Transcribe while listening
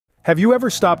Have you ever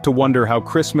stopped to wonder how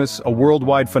Christmas, a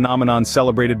worldwide phenomenon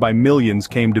celebrated by millions,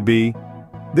 came to be?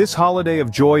 This holiday of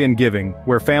joy and giving,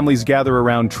 where families gather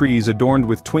around trees adorned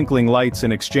with twinkling lights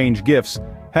and exchange gifts,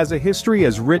 has a history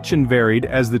as rich and varied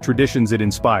as the traditions it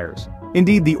inspires.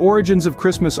 Indeed, the origins of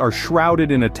Christmas are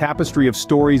shrouded in a tapestry of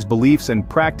stories, beliefs, and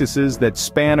practices that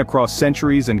span across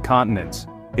centuries and continents.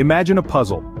 Imagine a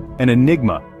puzzle, an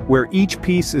enigma, where each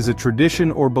piece is a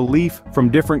tradition or belief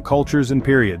from different cultures and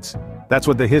periods. That's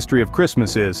what the history of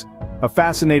Christmas is, a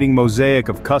fascinating mosaic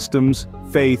of customs,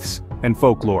 faiths, and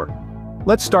folklore.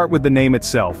 Let's start with the name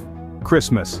itself,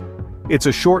 Christmas. It's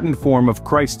a shortened form of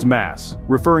Christ's Mass,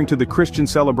 referring to the Christian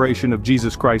celebration of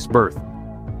Jesus Christ's birth.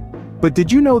 But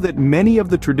did you know that many of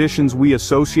the traditions we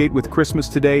associate with Christmas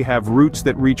today have roots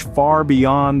that reach far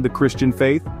beyond the Christian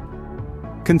faith?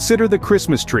 Consider the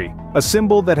Christmas tree, a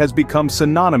symbol that has become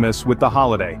synonymous with the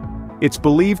holiday. It's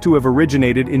believed to have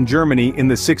originated in Germany in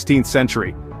the 16th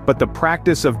century, but the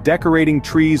practice of decorating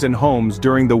trees and homes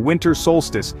during the winter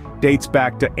solstice dates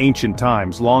back to ancient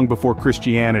times, long before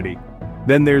Christianity.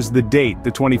 Then there's the date,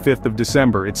 the 25th of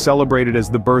December. It's celebrated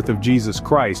as the birth of Jesus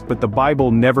Christ, but the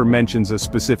Bible never mentions a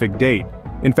specific date.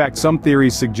 In fact, some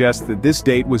theories suggest that this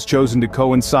date was chosen to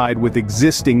coincide with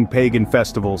existing pagan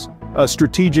festivals, a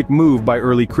strategic move by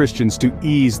early Christians to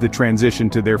ease the transition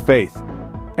to their faith.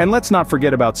 And let's not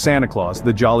forget about Santa Claus,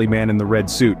 the jolly man in the red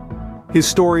suit. His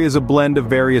story is a blend of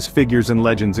various figures and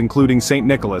legends, including Saint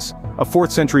Nicholas, a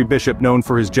 4th century bishop known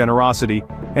for his generosity,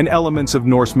 and elements of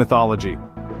Norse mythology.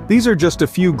 These are just a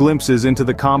few glimpses into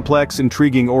the complex,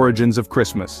 intriguing origins of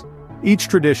Christmas. Each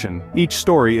tradition, each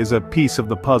story is a piece of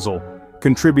the puzzle,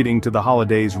 contributing to the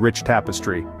holiday's rich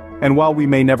tapestry. And while we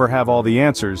may never have all the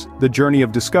answers, the journey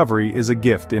of discovery is a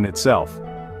gift in itself.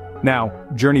 Now,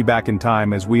 journey back in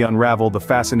time as we unravel the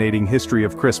fascinating history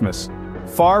of Christmas.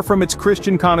 Far from its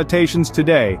Christian connotations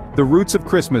today, the roots of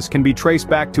Christmas can be traced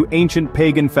back to ancient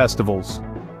pagan festivals.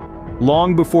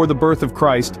 Long before the birth of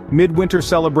Christ, midwinter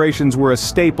celebrations were a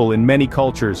staple in many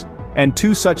cultures, and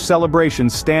two such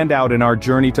celebrations stand out in our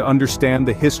journey to understand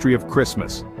the history of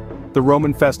Christmas: the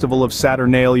Roman festival of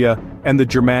Saturnalia and the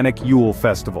Germanic Yule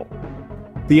festival.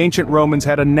 The ancient Romans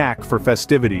had a knack for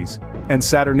festivities, and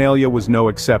Saturnalia was no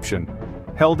exception.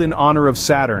 Held in honor of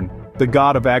Saturn, the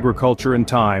god of agriculture and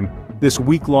time, this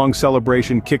week-long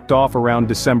celebration kicked off around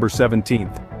December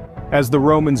 17th. As the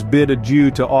Romans bid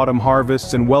adieu to autumn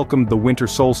harvests and welcomed the winter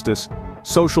solstice,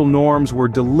 social norms were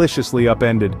deliciously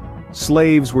upended.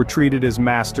 Slaves were treated as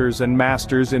masters, and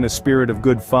masters, in a spirit of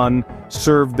good fun,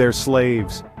 served their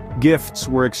slaves. Gifts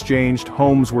were exchanged,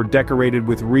 homes were decorated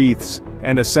with wreaths,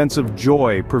 and a sense of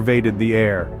joy pervaded the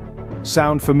air.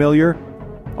 Sound familiar?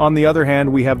 On the other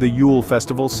hand, we have the Yule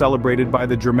festival celebrated by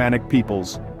the Germanic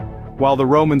peoples. While the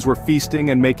Romans were feasting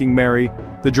and making merry,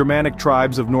 the Germanic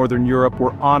tribes of northern Europe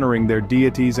were honoring their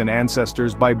deities and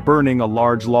ancestors by burning a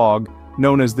large log,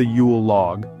 known as the Yule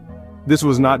log. This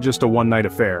was not just a one-night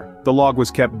affair. The log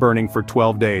was kept burning for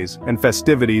 12 days, and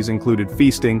festivities included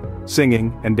feasting,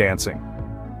 singing, and dancing.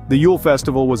 The Yule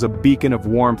festival was a beacon of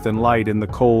warmth and light in the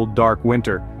cold, dark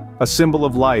winter, a symbol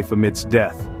of life amidst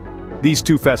death. These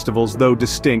two festivals, though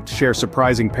distinct, share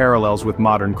surprising parallels with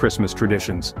modern Christmas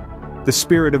traditions. The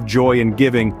spirit of joy and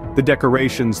giving, the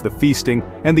decorations, the feasting,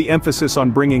 and the emphasis on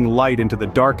bringing light into the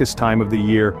darkest time of the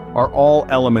year are all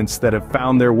elements that have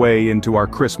found their way into our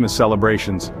Christmas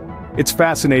celebrations. It's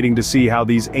fascinating to see how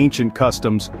these ancient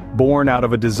customs, born out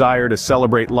of a desire to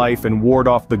celebrate life and ward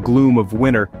off the gloom of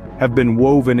winter, have been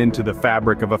woven into the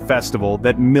fabric of a festival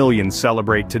that millions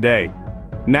celebrate today.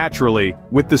 Naturally,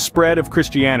 with the spread of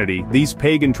Christianity, these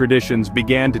pagan traditions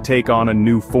began to take on a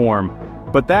new form.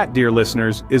 But that, dear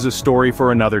listeners, is a story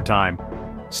for another time.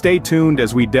 Stay tuned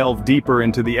as we delve deeper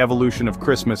into the evolution of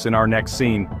Christmas in our next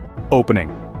scene.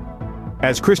 Opening.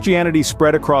 As Christianity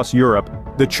spread across Europe,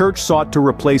 the church sought to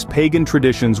replace pagan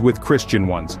traditions with Christian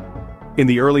ones. In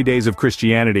the early days of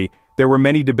Christianity, there were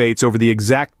many debates over the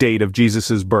exact date of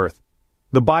Jesus' birth.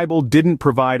 The Bible didn't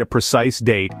provide a precise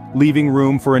date, leaving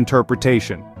room for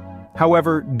interpretation.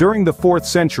 However, during the 4th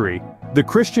century, the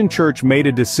Christian church made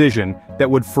a decision that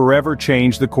would forever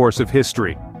change the course of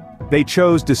history. They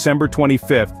chose December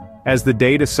 25th as the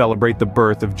day to celebrate the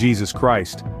birth of Jesus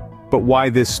Christ. But why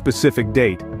this specific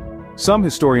date? Some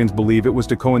historians believe it was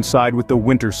to coincide with the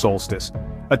winter solstice,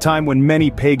 a time when many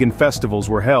pagan festivals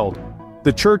were held.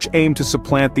 The church aimed to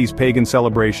supplant these pagan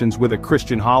celebrations with a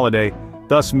Christian holiday,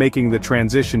 thus making the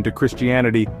transition to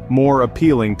Christianity more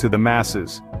appealing to the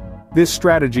masses. This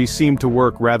strategy seemed to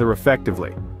work rather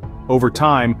effectively. Over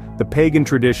time, the pagan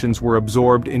traditions were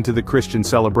absorbed into the Christian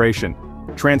celebration,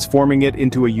 transforming it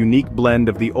into a unique blend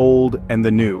of the old and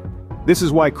the new. This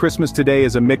is why Christmas today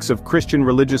is a mix of Christian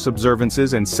religious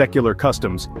observances and secular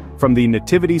customs, from the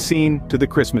nativity scene to the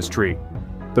Christmas tree.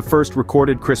 The first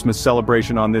recorded Christmas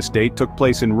celebration on this date took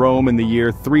place in Rome in the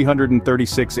year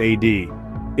 336 AD.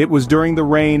 It was during the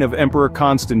reign of Emperor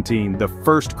Constantine, the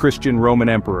first Christian Roman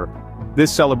emperor.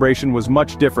 This celebration was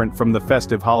much different from the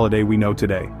festive holiday we know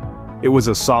today. It was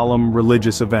a solemn,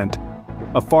 religious event,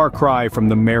 a far cry from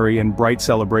the merry and bright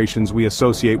celebrations we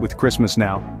associate with Christmas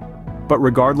now. But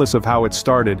regardless of how it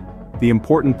started, the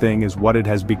important thing is what it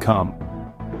has become.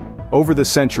 Over the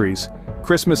centuries,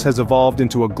 Christmas has evolved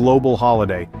into a global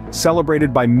holiday,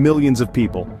 celebrated by millions of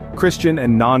people, Christian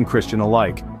and non-Christian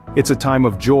alike. It's a time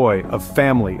of joy, of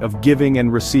family, of giving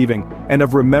and receiving, and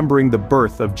of remembering the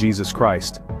birth of Jesus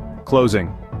Christ.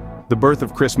 Closing. The birth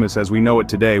of Christmas as we know it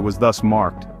today was thus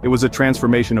marked. It was a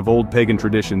transformation of old pagan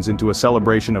traditions into a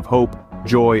celebration of hope,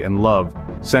 joy, and love,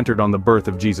 centered on the birth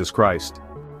of Jesus Christ.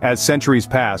 As centuries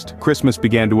passed, Christmas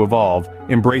began to evolve,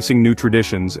 embracing new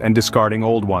traditions and discarding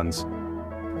old ones.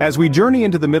 As we journey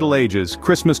into the Middle Ages,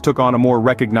 Christmas took on a more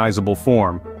recognizable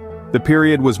form. The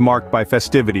period was marked by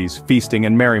festivities, feasting,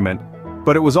 and merriment,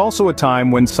 but it was also a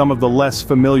time when some of the less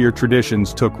familiar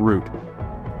traditions took root.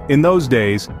 In those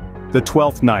days, the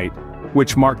 12th night,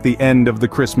 which marked the end of the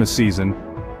Christmas season,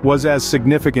 was as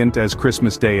significant as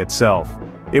Christmas Day itself.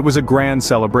 It was a grand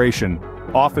celebration,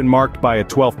 often marked by a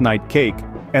 12th night cake,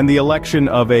 and the election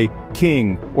of a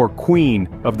king or queen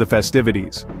of the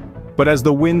festivities. But as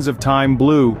the winds of time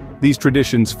blew, these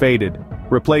traditions faded,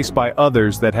 replaced by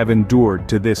others that have endured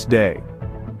to this day.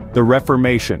 The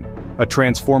Reformation, a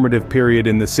transformative period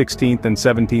in the 16th and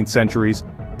 17th centuries,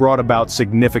 brought about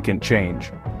significant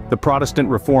change. The Protestant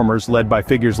reformers, led by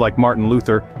figures like Martin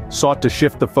Luther, sought to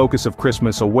shift the focus of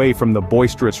Christmas away from the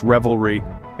boisterous revelry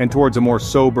and towards a more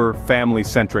sober,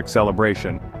 family-centric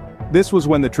celebration. This was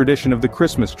when the tradition of the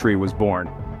Christmas tree was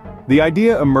born. The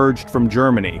idea emerged from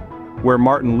Germany, where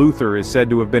Martin Luther is said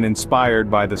to have been inspired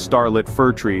by the starlit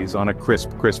fir trees on a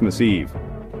crisp Christmas Eve.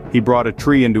 He brought a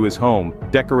tree into his home,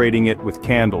 decorating it with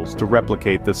candles to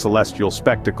replicate the celestial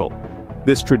spectacle.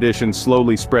 This tradition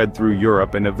slowly spread through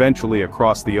Europe and eventually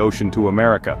across the ocean to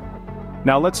America.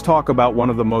 Now let's talk about one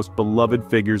of the most beloved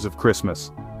figures of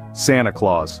Christmas, Santa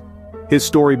Claus. His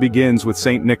story begins with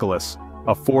Saint Nicholas,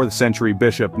 a 4th century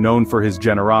bishop known for his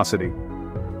generosity.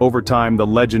 Over time, the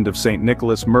legend of Saint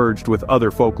Nicholas merged with other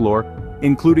folklore,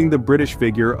 including the British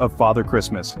figure of Father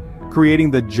Christmas, creating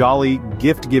the jolly,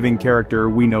 gift-giving character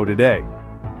we know today.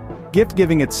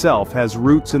 Gift-giving itself has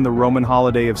roots in the Roman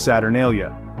holiday of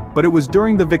Saturnalia, but it was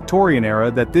during the Victorian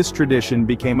era that this tradition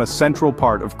became a central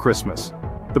part of Christmas.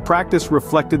 The practice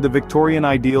reflected the Victorian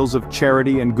ideals of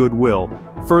charity and goodwill,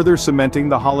 further cementing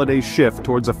the holiday's shift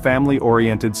towards a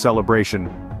family-oriented celebration.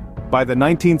 By the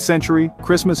 19th century,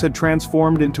 Christmas had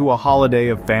transformed into a holiday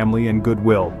of family and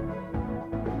goodwill.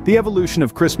 The evolution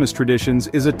of Christmas traditions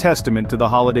is a testament to the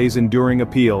holiday's enduring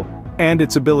appeal, and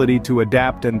its ability to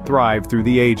adapt and thrive through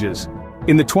the ages.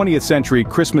 In the 20th century,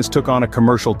 Christmas took on a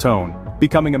commercial tone,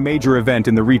 becoming a major event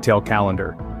in the retail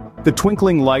calendar. The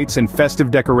twinkling lights and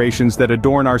festive decorations that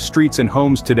adorn our streets and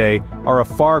homes today are a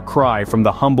far cry from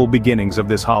the humble beginnings of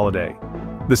this holiday.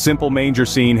 The simple manger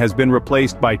scene has been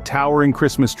replaced by towering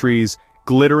Christmas trees,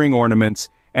 glittering ornaments,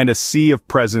 and a sea of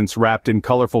presents wrapped in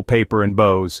colorful paper and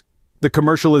bows. The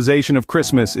commercialization of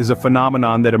Christmas is a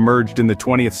phenomenon that emerged in the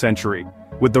 20th century,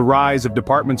 with the rise of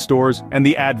department stores and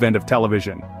the advent of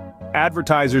television.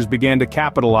 Advertisers began to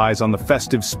capitalize on the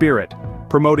festive spirit,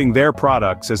 promoting their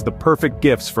products as the perfect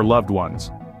gifts for loved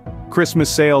ones. Christmas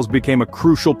sales became a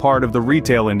crucial part of the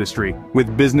retail industry,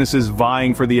 with businesses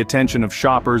vying for the attention of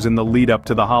shoppers in the lead-up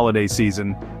to the holiday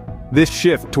season. This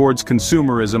shift towards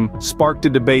consumerism sparked a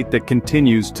debate that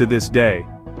continues to this day.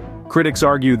 Critics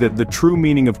argue that the true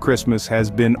meaning of Christmas has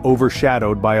been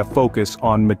overshadowed by a focus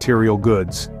on material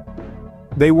goods.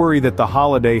 They worry that the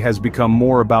holiday has become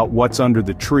more about what's under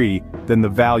the tree than the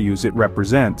values it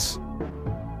represents.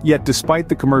 Yet despite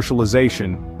the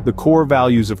commercialization, the core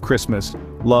values of Christmas,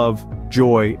 love,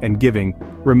 joy, and giving,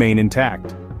 remain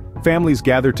intact. Families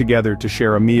gather together to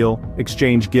share a meal,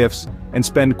 exchange gifts, and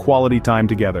spend quality time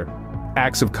together.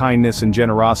 Acts of kindness and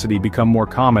generosity become more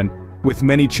common, with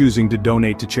many choosing to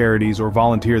donate to charities or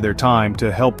volunteer their time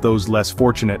to help those less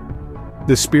fortunate.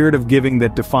 The spirit of giving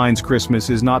that defines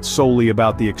Christmas is not solely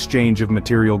about the exchange of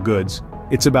material goods.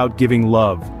 It's about giving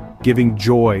love, giving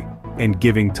joy, and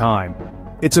giving time.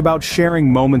 It's about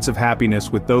sharing moments of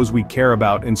happiness with those we care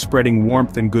about and spreading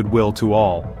warmth and goodwill to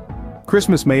all.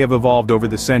 Christmas may have evolved over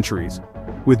the centuries,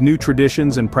 with new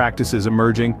traditions and practices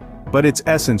emerging, but its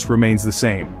essence remains the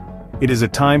same. It is a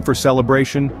time for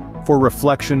celebration, for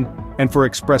reflection, and for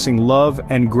expressing love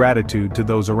and gratitude to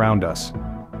those around us.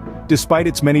 Despite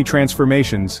its many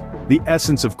transformations, the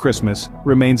essence of Christmas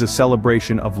remains a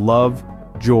celebration of love,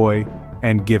 joy,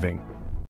 and giving.